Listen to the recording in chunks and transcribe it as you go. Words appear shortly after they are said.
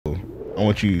I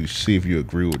want you to see if you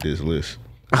agree with this list.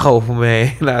 Oh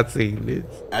man, I seen this.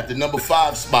 At the number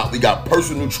 5 spot, we got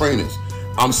personal trainers.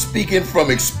 I'm speaking from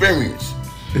experience.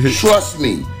 Trust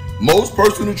me, most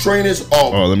personal trainers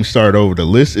are. Oh, let me start over. The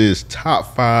list is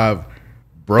top 5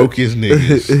 brokest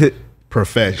niggas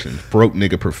professions. Broke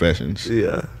nigga professions.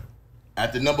 Yeah.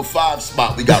 At the number 5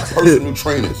 spot, we got personal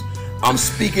trainers. I'm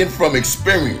speaking from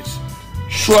experience.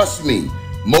 Trust me,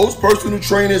 most personal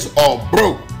trainers are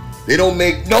broke. They don't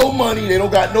make no money, they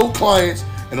don't got no clients,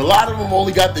 and a lot of them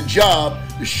only got the job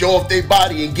to show off their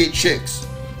body and get chicks.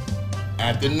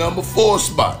 At the number 4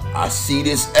 spot, I see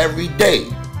this every day.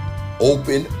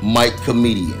 Open mic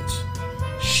comedians.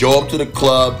 Show up to the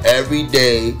club every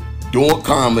day, doing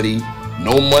comedy,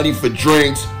 no money for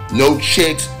drinks, no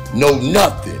chicks, no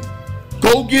nothing.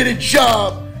 Go get a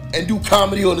job and do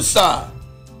comedy on the side.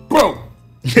 Bro.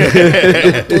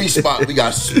 Number 3 spot, we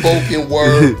got spoken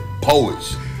word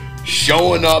poets.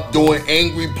 Showing up, doing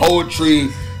angry poetry,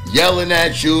 yelling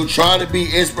at you, trying to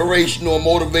be inspirational and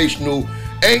motivational.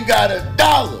 Ain't got a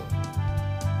dollar.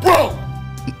 Bro.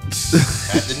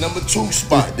 At the number 2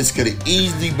 spot, this could have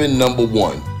easily been number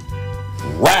 1.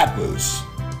 Rappers.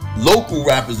 Local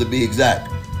rappers to be exact.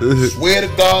 Swear to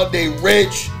God, they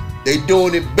rich. They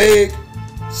doing it big.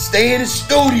 Stay in the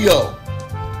studio.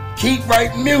 Keep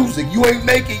writing music. You ain't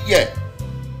make it yet.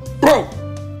 Bro.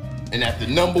 And at the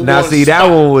number 1 Now see, spot,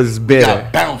 that one was we better.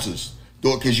 got bouncers.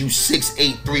 Because you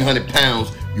 6'8", 300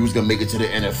 pounds, you was going to make it to the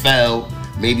NFL,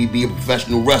 maybe be a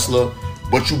professional wrestler,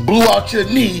 but you blew out your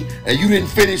knee and you didn't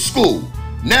finish school.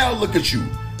 Now look at you,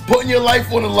 putting your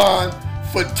life on the line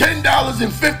for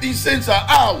 $10.50 an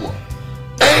hour.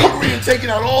 Angry and taking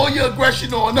out all your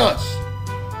aggression on us.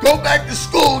 Go back to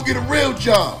school and get a real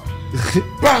job.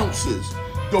 Bouncers,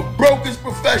 the brokest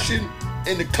profession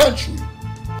in the country.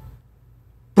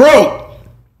 Broke.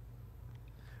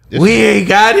 We ain't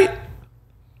got it.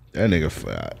 That nigga,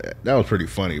 that was pretty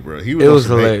funny, bro. He It was on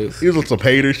some hilarious. He was on some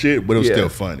hater shit, but it was Yeah. still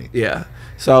funny. Yeah.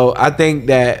 So I think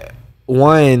that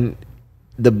one,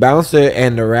 the bouncer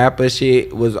and the rapper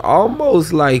shit was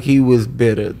almost like he was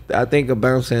bitter. I think a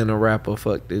bouncer and a rapper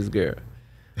fucked this girl.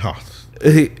 Oh,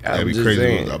 That'd that'd be crazy.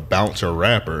 If it was a bouncer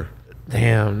rapper.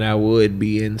 Damn, that would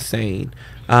be insane.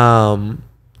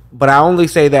 But I only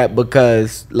say that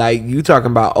because, like, you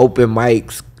talking about open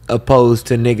mics opposed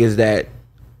to niggas that,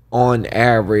 on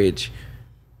average,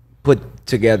 put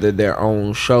together their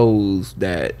own shows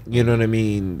that, you know what I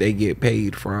mean, they get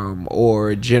paid from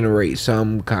or generate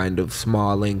some kind of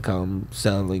small income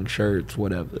selling shirts,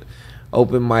 whatever.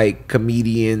 Open mic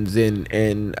comedians and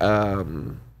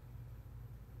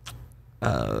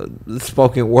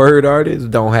spoken word artists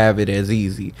don't have it as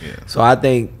easy. Yeah. So I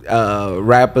think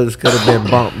rappers could have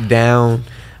been bumped down.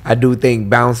 I do think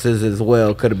bouncers as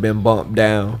well could have been bumped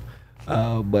down.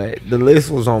 But the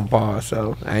list was on par,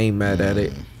 so I ain't mad at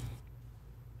it.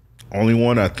 Only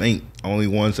ones I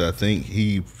think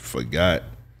he forgot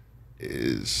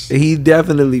is He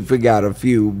definitely forgot a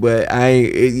few, but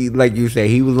like you said,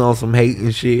 he was on some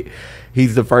hating shit.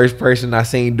 He's the first person I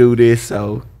seen do this,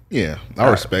 so yeah, I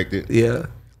respect it. yeah.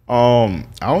 I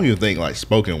don't even think like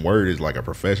spoken word is like a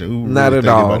profession. Who Not really at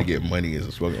think all. Anybody get money as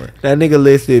a spoken word? That nigga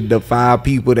listed the 5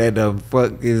 people that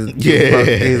fuck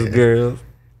his girls.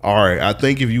 All right, I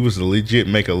think if you was to legit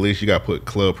make a list, you got to put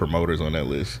club promoters on that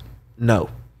list. No,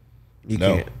 you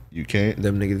can't. You can't.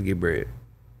 Them niggas get bread.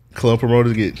 Club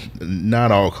promoters get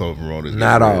not all club promoters.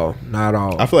 Not all.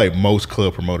 I feel like most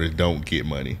club promoters don't get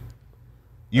money.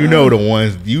 You know the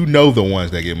ones. You know the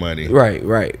ones that get money. Right.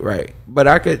 But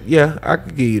I could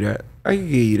give you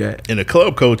that. And the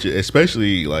club coach,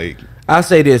 especially like I'll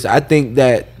say this. I think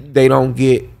that they don't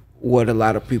get what a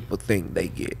lot of people think they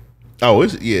get.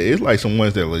 it's like some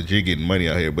ones that legit getting money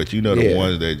out here, but you know the Yeah.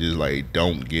 ones that just like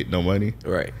don't get no money.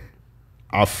 Right.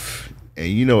 And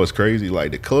you know it's crazy.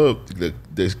 Like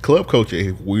this club culture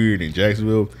is weird in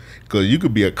Jacksonville because you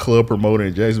could be a club promoter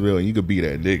in Jacksonville and you could be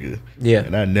that nigga. Yeah.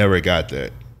 And I never got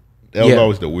that. That was Yeah.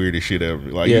 always the weirdest shit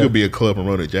ever. Like Yeah. you could be a club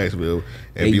promoter in Jacksonville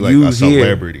and be And like you a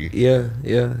celebrity. here.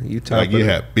 Yeah. You talk Like you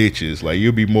have bitches. Like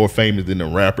you'll be more famous than the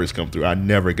rappers come through. I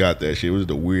never got that shit. It was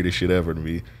the weirdest shit ever to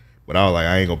me. But I was like,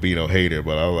 I ain't gonna be no hater.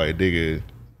 But I was like, nigga,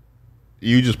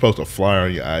 you just post a flyer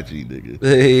on your IG, nigga.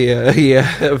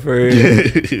 yeah, for real.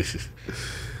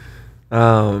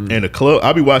 And the club,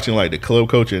 I be watching like the club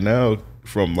culture now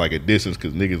from like a distance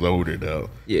because niggas older now.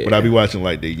 Yeah. But I be watching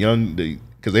like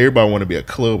because everybody want to be a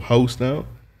club host now,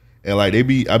 and like I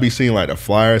be seeing like the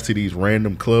flyers to these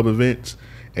random club events,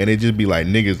 and it just be like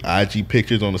niggas IG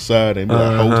pictures on the side and be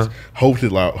like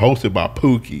hosted by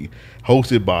Pookie,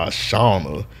 hosted by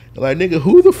Shauna, Like, nigga,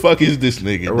 who the fuck is this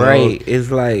nigga? Right. Dog? It's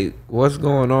like, what's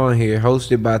going on here?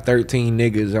 Hosted by 13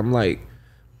 niggas. I'm like,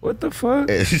 what the fuck?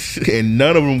 And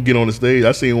none of them get on the stage.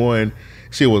 I seen one.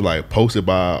 Shit was like posted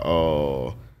by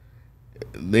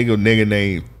nigga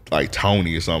named like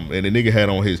Tony or something, and the nigga had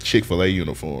on his Chick-fil-A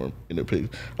uniform in the picture.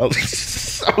 I'm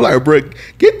like, bro,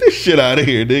 get this shit out of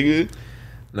here, nigga.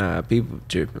 Nah, people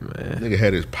tripping, man. Nigga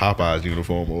had his Popeyes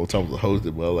uniform on. Tom was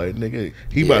hosted, but like, nigga,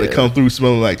 he about to come through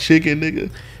smelling like chicken,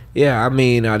 nigga. Yeah, I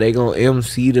mean, are they gonna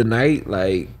MC tonight?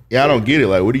 Like, yeah, I don't get it.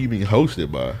 Like, what do you mean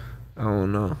hosted by? I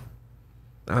don't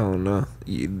know.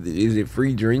 Is it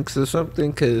free drinks or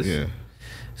something? Cause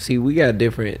see, we got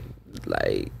different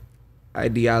like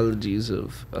ideologies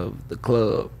of the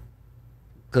club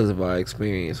because of our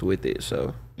experience with it.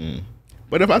 So,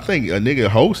 but if I think a nigga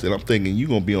hosted, I'm thinking you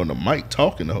gonna be on the mic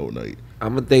talking the whole night.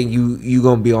 I'm gonna think you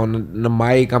gonna be on the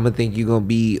mic. I'm gonna think you gonna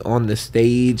be on the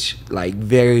stage, like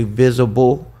very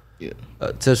visible. Yeah.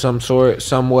 To some sort,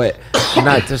 somewhat,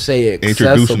 not to say accessible,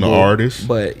 introducing the artist,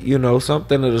 but you know,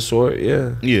 something of the sort.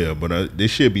 Yeah. Yeah, but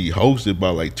this should be hosted by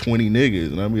like 20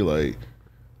 niggas, and I'd be like,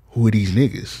 who are these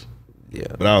niggas? Yeah.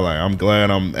 But I was like, I'm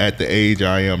glad I'm at the age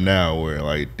I am now where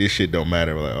like this shit don't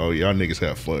matter. Like, oh, y'all niggas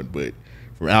have fun, but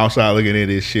from outside looking at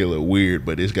this shit look weird,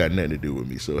 but it's got nothing to do with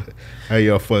me. So how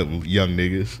y'all fun, young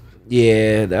niggas?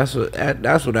 Yeah, that's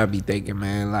what I be thinking,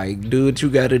 man. Like, do what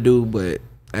you gotta do, but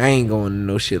I ain't going to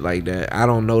no shit like that. I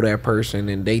don't know that person,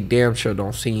 and they damn sure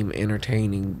don't seem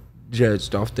entertaining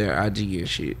judged off their IG and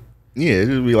shit. Yeah, it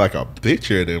just be like a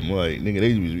picture of them. Like, nigga,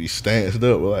 they just be stanced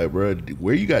up. Like, bro,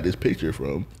 where you got this picture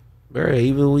from? Bro,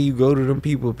 even when you go to them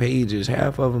people pages,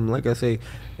 half of them, like I say,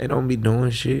 they don't be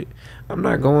doing shit. I'm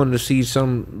not going to see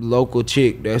some local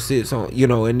chick that sits on, you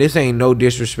know, and this ain't no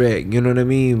disrespect, you know what I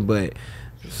mean? But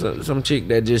some chick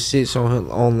that just sits on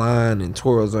her online and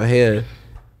twirls her hair.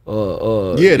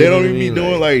 Yeah, they don't even be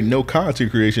doing like no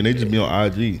content creation. They just be on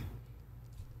IG.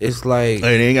 It's like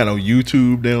they ain't got no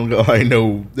YouTube. They don't got like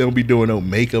no. They don't be doing no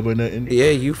makeup or nothing. Yeah,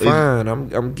 you fine.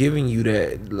 I'm giving you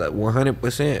that like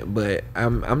 100%. But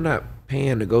I'm not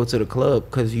paying to go to the club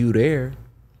because you there.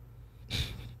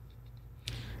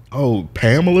 Oh,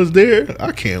 Pamela's there.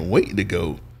 I can't wait to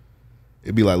go.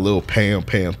 It'd be like Lil Pam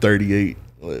 38.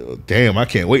 Damn, I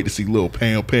can't wait to see Lil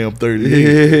Pam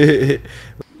 38.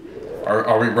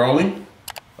 Are we rolling?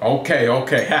 Okay.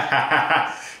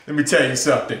 Let me tell you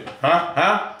something.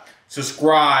 Huh?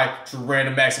 Subscribe to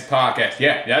Random Access Podcast.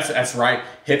 Yeah, that's right.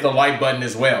 Hit the like button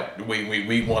as well.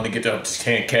 We want to get up to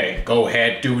 10K. Go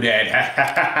ahead, do that.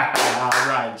 All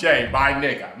right, Jay, bye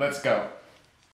nigga. Let's go.